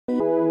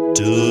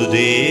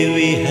Today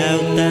we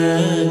have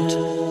thanked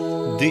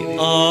the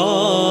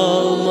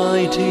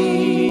Almighty.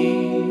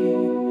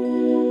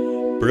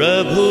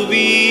 Prabhu,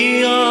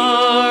 we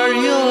are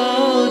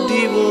your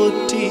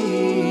devotee.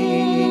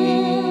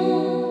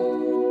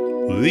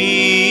 We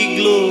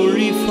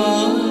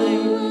glorify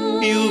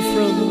you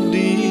from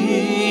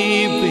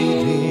deep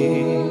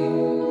within.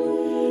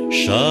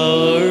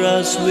 Shower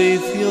us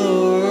with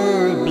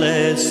your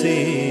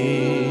blessings.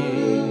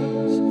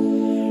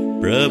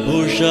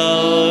 Prabhu,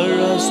 shower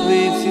us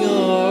with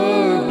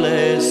your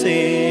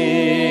blessings.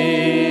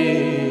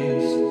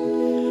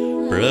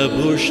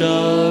 Prabhu,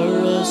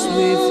 shower us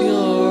with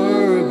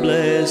your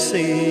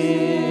blessings.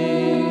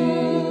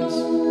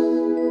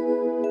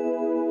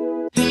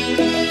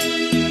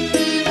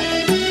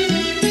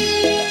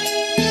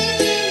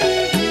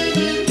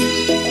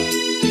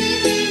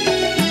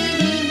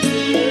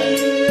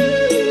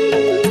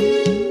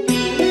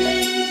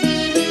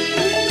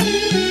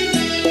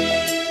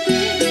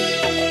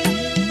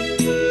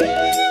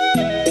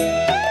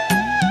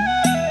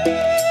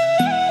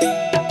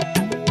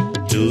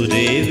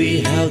 Today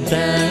we have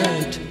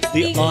thanked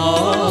the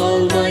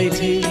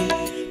Almighty.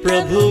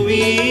 Prabhu,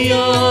 we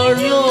are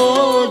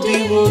your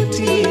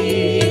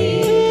devotee.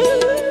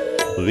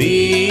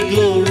 We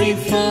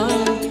glorify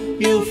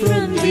you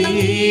from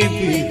deep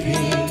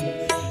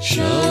within.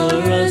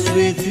 Shower us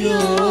with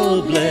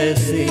your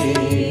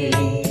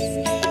blessings.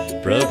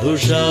 Prabhu,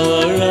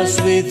 shower us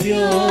with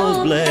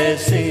your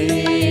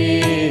blessings.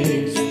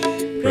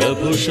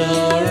 Prabhu,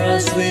 shower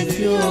us with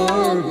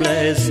your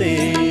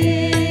blessings.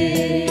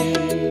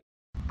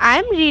 I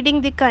am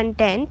reading the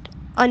content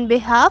on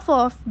behalf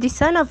of the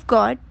Son of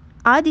God,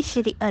 Adi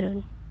Shri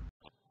Arun.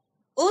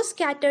 O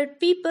scattered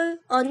people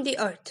on the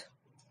earth.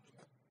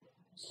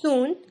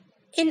 Soon,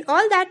 in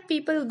all that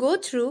people go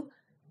through,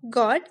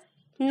 God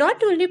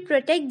not only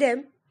protect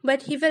them,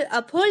 but He will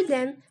uphold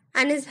them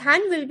and His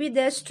hand will be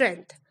their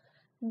strength.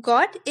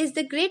 God is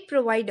the great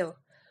provider.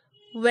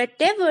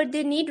 Whatever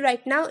they need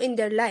right now in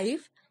their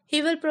life,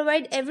 He will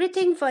provide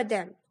everything for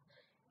them.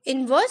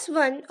 In verse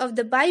 1 of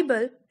the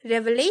Bible,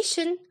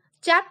 Revelation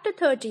chapter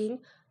 13,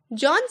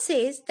 John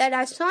says that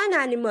I saw an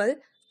animal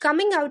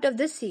coming out of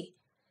the sea.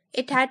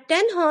 It had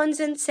 10 horns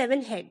and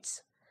 7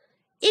 heads.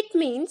 It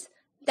means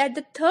that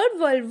the Third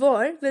World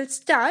War will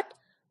start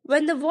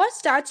when the war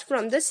starts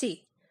from the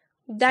sea.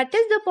 That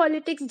is the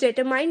politics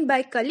determined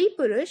by Kali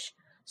Purush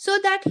so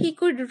that he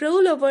could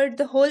rule over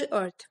the whole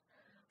earth.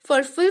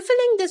 For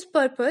fulfilling this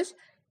purpose,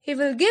 he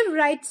will give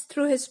rights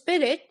through his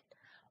spirit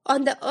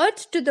on the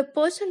earth to the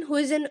person who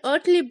is an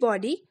earthly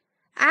body,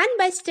 and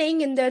by staying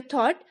in their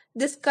thought,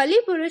 this Kali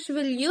Purush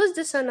will use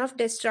the son of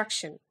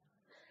destruction.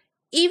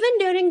 Even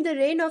during the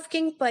reign of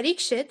King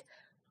Parikshit,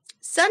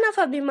 son of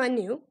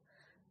Abhimanyu,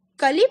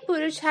 Kali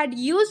Purush had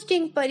used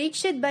King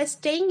Parikshit by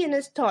staying in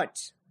his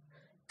thoughts.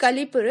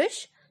 Kali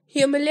Purush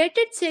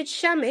humiliated sage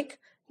Shamik,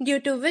 due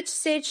to which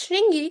sage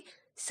Shringi,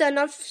 son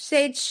of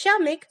sage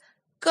Shamik,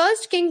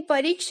 cursed King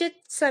Parikshit,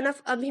 son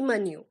of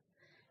Abhimanyu.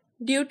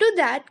 Due to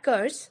that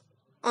curse,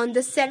 on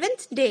the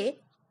 7th day,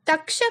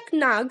 Takshak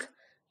Nag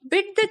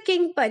bit the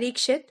king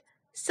Parikshit,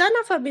 son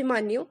of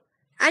Abhimanyu,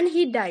 and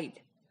he died.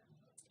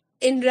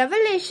 In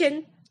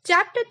Revelation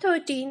chapter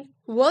 13,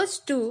 verse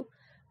 2,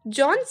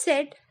 John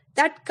said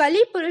that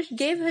Kali Purush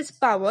gave his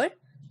power,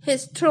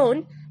 his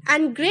throne,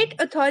 and great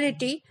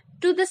authority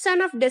to the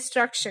son of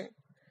destruction.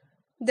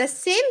 The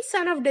same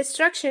son of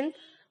destruction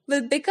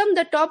will become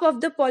the top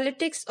of the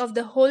politics of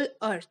the whole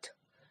earth.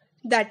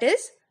 That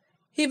is,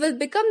 he will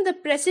become the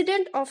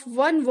president of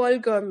one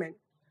world government.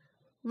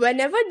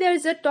 Whenever there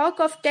is a talk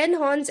of 10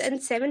 horns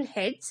and 7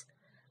 heads,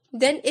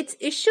 then its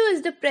issue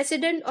is the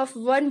president of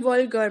one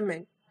world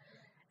government.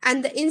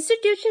 And the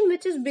institution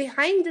which is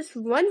behind this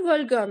one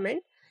world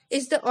government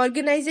is the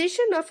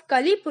organization of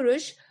Kali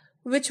Purush,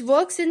 which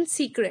works in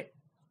secret.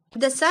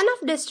 The son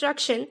of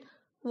destruction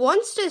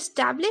wants to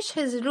establish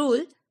his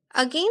rule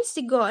against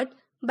the God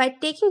by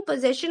taking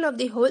possession of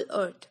the whole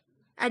earth.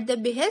 At the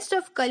behest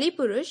of Kali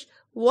Purush,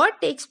 war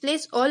takes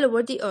place all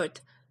over the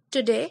earth.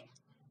 Today,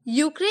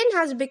 Ukraine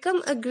has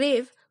become a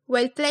grave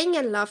while playing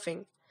and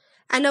laughing,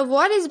 and a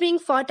war is being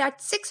fought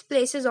at 6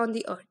 places on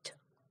the earth.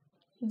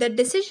 The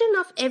decision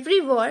of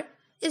every war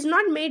is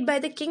not made by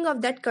the king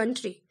of that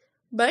country,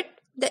 but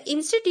the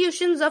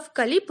institutions of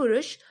Kali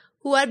Purush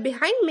who are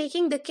behind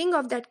making the king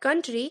of that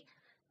country,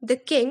 the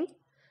king,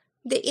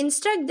 they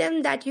instruct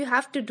them that you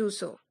have to do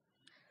so.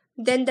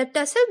 Then the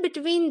tussle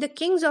between the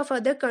kings of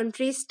other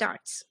countries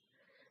starts.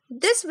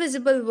 This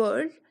visible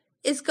world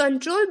is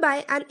controlled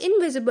by an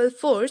invisible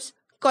force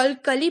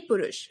called Kali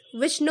Purush,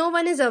 which no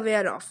one is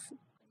aware of.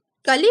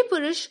 Kali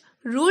Purush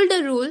ruled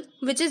a rule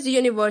which is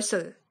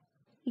universal.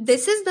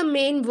 This is the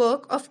main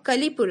work of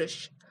Kali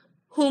Purush,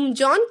 whom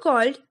John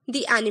called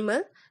the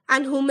animal,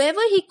 and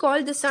whomever he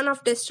called the son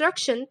of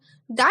destruction,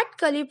 that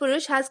Kali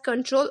Purush has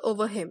control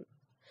over him.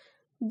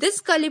 This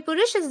Kali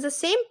Purush is the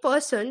same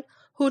person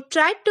who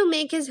tried to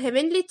make his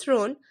heavenly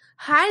throne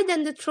higher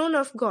than the throne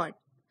of God.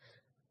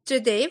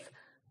 Today,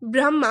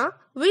 Brahma,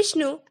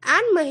 Vishnu,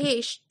 and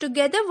Mahesh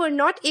together were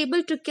not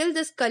able to kill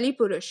this Kali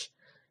Purush.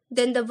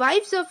 Then the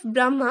wives of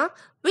Brahma,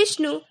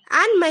 Vishnu,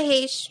 and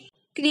Mahesh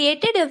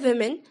created a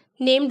woman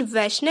named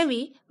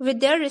Vaishnavi with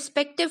their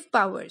respective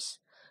powers.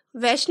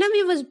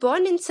 Vaishnavi was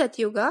born in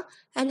Satyuga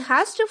and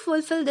has to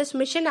fulfill this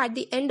mission at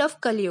the end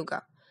of Kali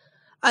Yuga.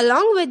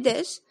 Along with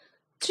this,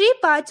 three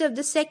parts of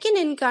the second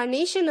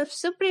incarnation of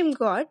Supreme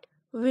God,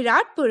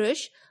 Virat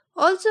Purush,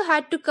 also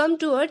had to come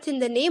to earth in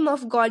the name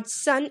of God's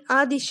son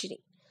Adishri.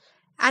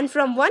 And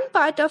from one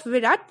part of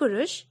Virat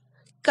Purush,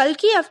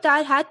 Kalki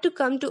Avatar had to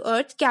come to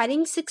earth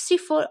carrying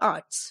 64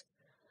 arts.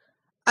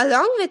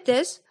 Along with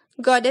this,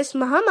 goddess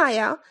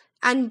Mahamaya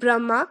and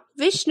Brahma,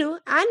 Vishnu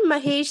and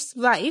Mahesh's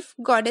wife,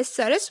 goddess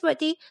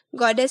Saraswati,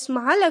 goddess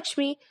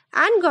Mahalakshmi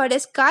and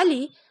goddess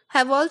Kali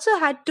have also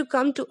had to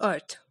come to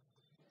earth.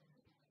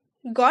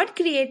 God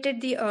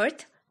created the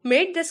earth,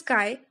 made the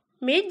sky,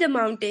 made the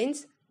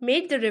mountains,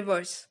 made the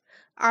rivers.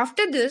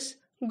 After this,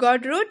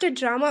 God wrote a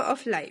drama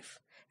of life,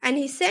 and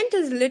he sent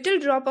his little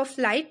drop of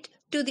light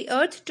to the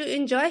earth to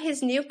enjoy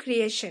his new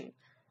creation.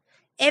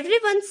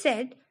 Everyone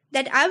said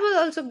that I will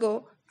also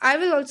go, I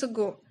will also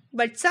go.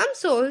 But some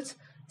souls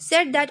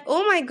said that,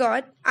 oh my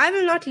God, I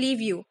will not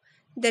leave you.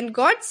 Then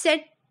God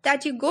said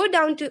that you go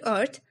down to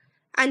earth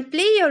and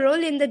play your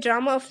role in the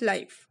drama of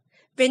life.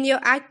 When your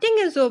acting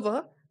is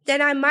over,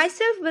 then I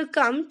myself will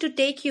come to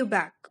take you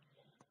back.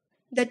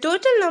 The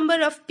total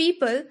number of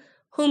people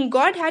whom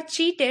God had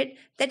cheated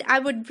that I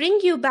would bring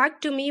you back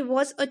to me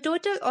was a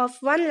total of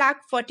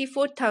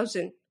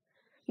 1,44,000.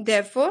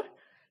 Therefore,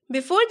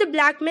 before the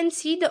black men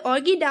see the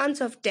orgy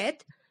dance of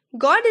death,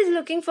 God is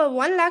looking for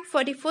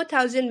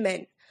 1,44,000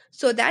 men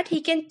so that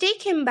he can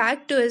take him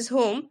back to his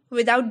home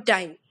without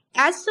dying.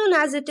 As soon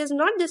as it is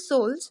not the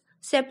souls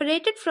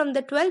separated from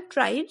the 12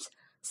 tribes,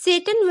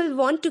 Satan will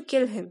want to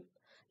kill him.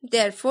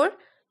 Therefore,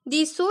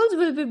 these souls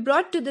will be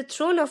brought to the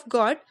throne of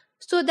God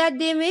so that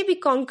they may be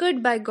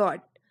conquered by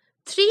God.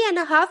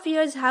 3.5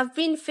 years have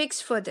been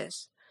fixed for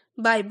this.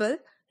 Bible,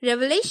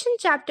 Revelation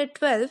chapter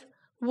 12,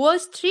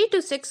 verse 3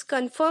 to 6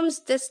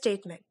 confirms this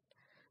statement.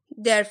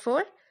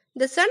 Therefore,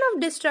 the son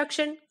of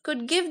destruction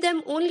could give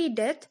them only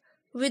death,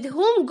 with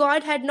whom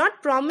God had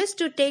not promised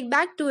to take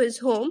back to his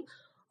home,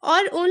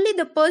 or only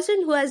the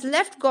person who has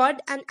left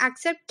God and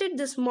accepted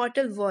this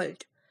mortal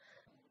world.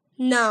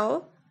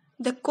 Now,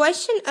 the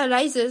question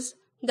arises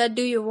that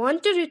do you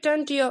want to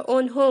return to your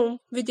own home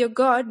with your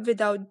God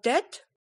without death?